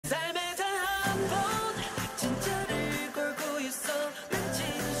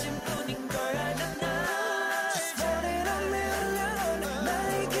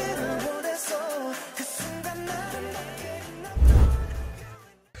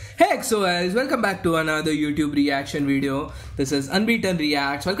Hey EXOs, welcome back to another YouTube reaction video. This is Unbeaten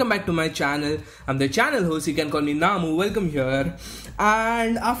Reacts. Welcome back to my channel. I'm the channel host, you can call me Namu. Welcome here.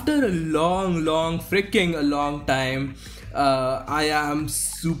 And after a long time, I am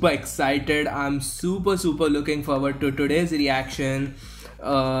super excited. I'm super looking forward to today's reaction.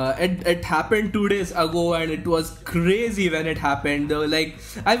 It happened 2 days ago and it was crazy when it happened though. Like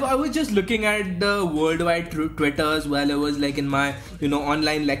I was just looking at the worldwide Twitters while I was like in my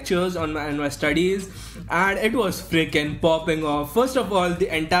online lectures on my studies, and it was freaking popping off. First of all,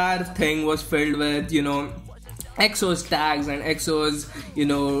 the entire thing was filled with EXO's tags and EXO's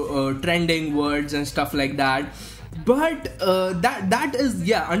trending words and stuff like that. But that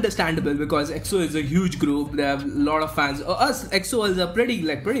is understandable because EXO is a huge group. They have a lot of fans. Us EXO are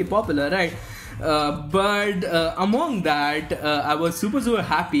pretty popular, right? But among that, I was super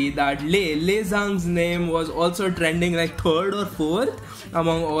happy that Lay Zhang's name was also trending like 3rd or 4th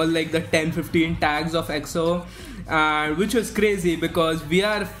among all like the 10-15 tags of EXO, which was crazy because we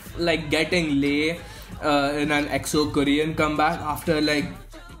are like getting Lay in an EXO Korean comeback after like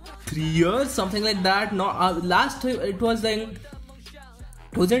 3 years, something like that. No, last time it was like,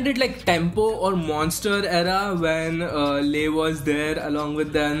 wasn't it like Tempo or Monster era when Lay was there along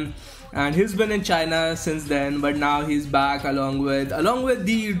with them, and he's been in China since then, but now he's back along with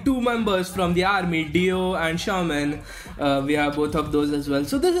the 2 members from the army, Dio and Shaman. We have both of those as well.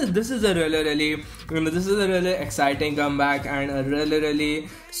 So this is a really exciting comeback and a really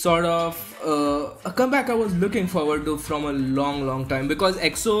sort of a comeback I was looking forward to from a long time, because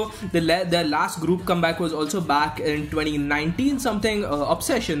EXO, their last group comeback was also back in 2019 something,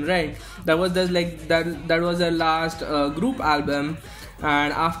 Obsession, right? That was that was their last group album.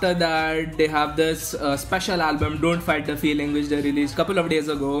 And after that they have this special album, Don't Fight the Feeling, which they released a couple of days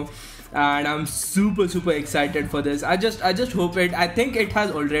ago, and I'm super excited for this. I just hope I think it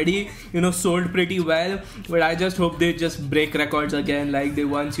has already sold pretty well, but I just hope they just break records again like they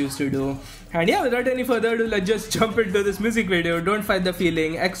once used to do. And yeah, without any further ado, let's just jump into this music video, Don't Fight the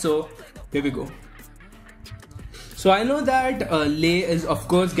Feeling, EXO. Here we go. So I know that Lay is of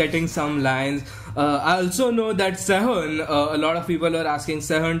course getting some lines. I also know that Sehun, a lot of people are asking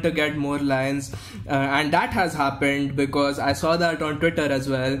Sehun to get more lines, and that has happened because I saw that on Twitter as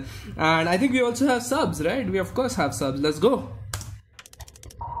well. And I think we also have subs, right? We of course have subs. Let's go.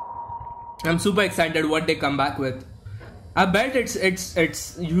 I'm super excited what they come back with. I bet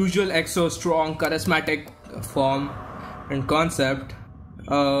it's usual EXO strong charismatic form and concept.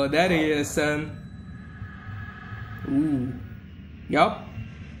 Oh, there he is, son. Ooh. Yup.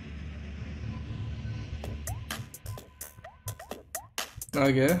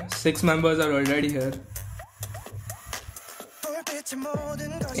 Okay, 6 members are already here.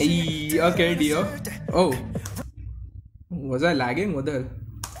 Hey, okay, Dio. Oh, was I lagging? What the hell?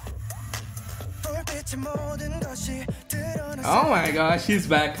 Oh my gosh, he's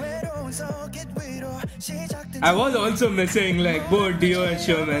back. I was also missing like both Dio and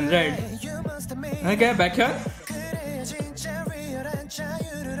Showman, right? Okay, back here.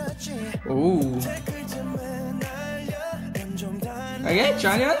 Oh. Okay,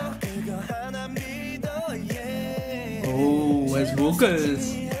 Chanyeol. Oh, his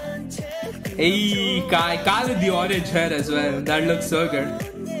vocals. Hey, Kai with the orange hair as well. That looks so good.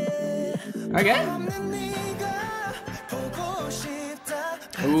 Okay.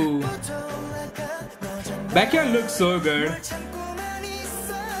 Ooh. Baekhyun looks so good.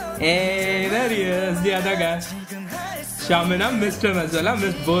 Hey, there he is, the other guy. Shaman, I missed him as well. I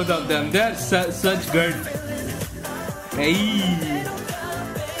missed both of them. They're such good. Hey.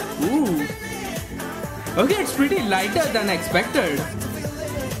 Ooh. Okay, it's pretty lighter than expected.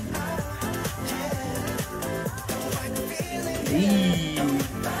 Hey.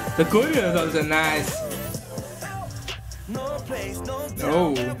 The choreo is also nice.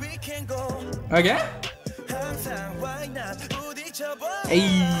 Oh. Okay.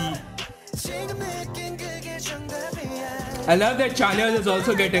 Hey. I love that Chanyeol is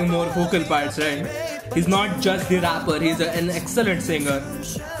also getting more vocal parts, right? He's not just the rapper, he's an excellent singer.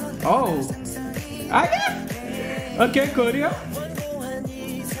 Oh. Okay, choreo.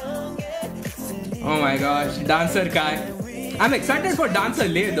 Oh my gosh, Dancer Kai. I'm excited for Dancer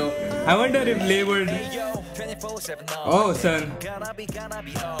Lay though. I wonder if Lay would... Oh, son.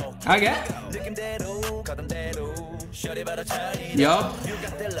 Okay. Yup.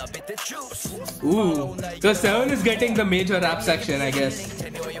 Ooh. So Sehun is getting the major rap section, I guess.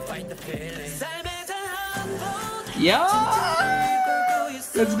 Yeah.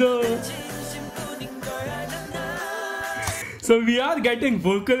 Let's go. So we are getting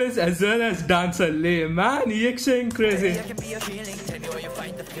vocalist as well as dancer Lay. Man, EXO crazy.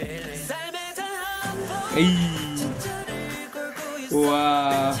 Hey.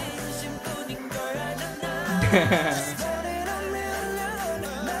 Wow.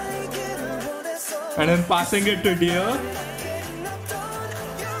 And then passing it to Dio.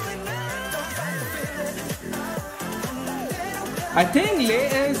 I think Lay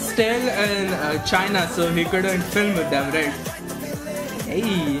is still in China, so he couldn't film with them, right?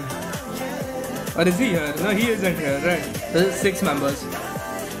 Hey. Or is he here? No, he isn't here, right? There's 6 members.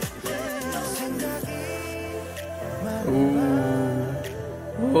 Ooh.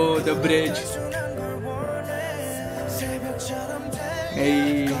 Oh, the bridge.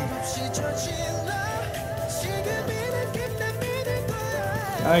 Hey.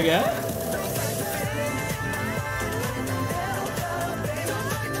 Okay.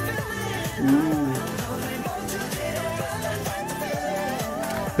 Ooh.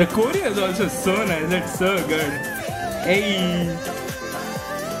 The choreo is also so nice, it's so good. Hey!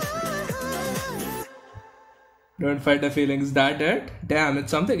 Don't fight the feelings, that it? Damn,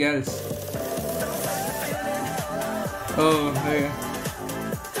 it's something else. Oh, okay.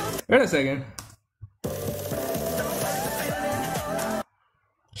 Wait a second.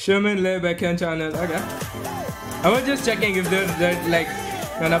 Sherman Lay Backhand channel, okay. I was just checking if they're like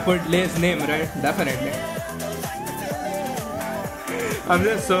gonna put Lay's name, right? Definitely. I'm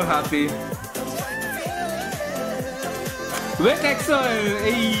just so happy. With EXO,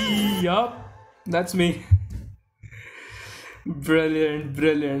 hey, yup, that's me. Brilliant,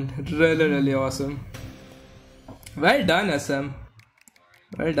 brilliant, really awesome. Well done, SM.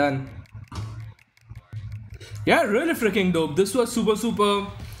 Well done. Yeah, really freaking dope. This was super.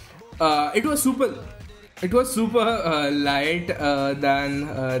 It was super light than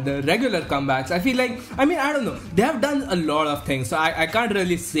the regular comebacks. I feel like, I don't know, they have done a lot of things, so I can't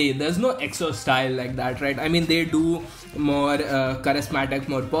really say. There's no EXO style like that, right? I mean, they do more charismatic,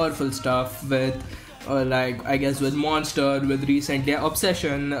 more powerful stuff with like, I guess with Monster, with recently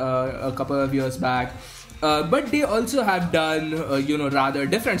Obsession a couple of years back. But they also have done, rather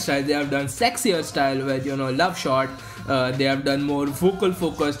different styles. They have done sexier style with, Love Shot. They have done more vocal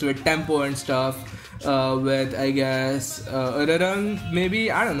focused with tempo and stuff. With, I guess,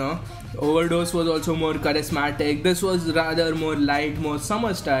 maybe, I don't know. Overdose was also more charismatic. This was rather more light, more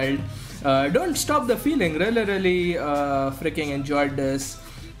summer styled. Don't Stop the Feeling. Really freaking enjoyed this.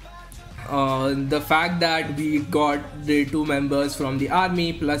 The fact that we got the 2 members from the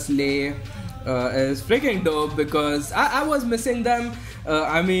army plus Lay is freaking dope, because I was missing them.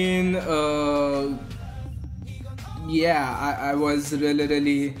 I was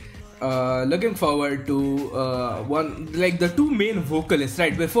really looking forward to the 2 main vocalists,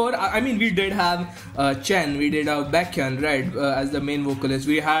 right? Before, we did have Chen, we did have Baekhyun, right, as the main vocalist.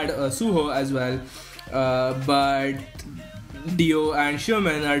 We had Suho as well, but Dio and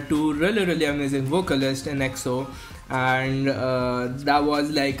Sherman are 2 really amazing vocalists in EXO, and that was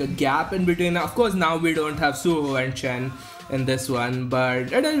like a gap in between. Of course, now we don't have Suho and Chen in this one,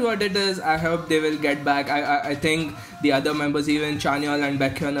 but it is what it is. I hope they will get back. I think the other members, even Chanyeol and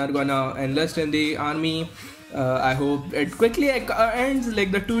Baekhyun, are gonna enlist in the army. I hope it quickly ends,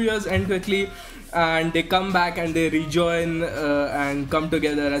 like the 2 years end quickly, and they come back and they rejoin and come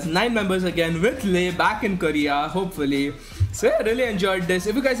together as 9 members again with Lay back in Korea, hopefully. So I really enjoyed this.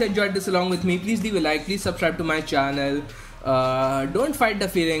 If you guys enjoyed this along with me, please leave a like, please subscribe to my channel. Don't Fight the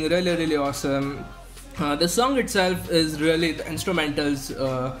Feeling, really awesome. The song itself is really, the instrumentals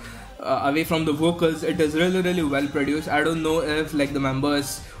away from the vocals, it is really well produced. I don't know if like the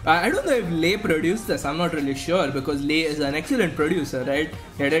members, I don't know if Lay produced this, I'm not really sure, because Lay is an excellent producer, right?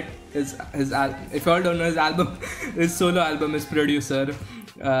 Get it? If you all don't know, his solo album is producer.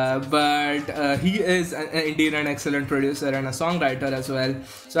 But he is indeed an excellent producer and a songwriter as well.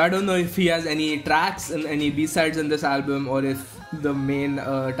 So I don't know if he has any tracks and any B-sides in this album, or if the main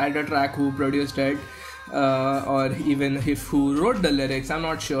title track who produced it, or even if who wrote the lyrics, I'm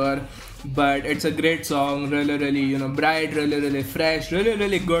not sure. But it's a great song, really bright, really fresh,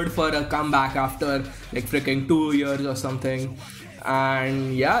 really good for a comeback after like freaking 2 years or something.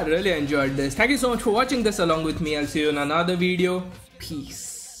 And yeah, really enjoyed this. Thank you so much for watching this along with me. I'll see you in another video. Peace.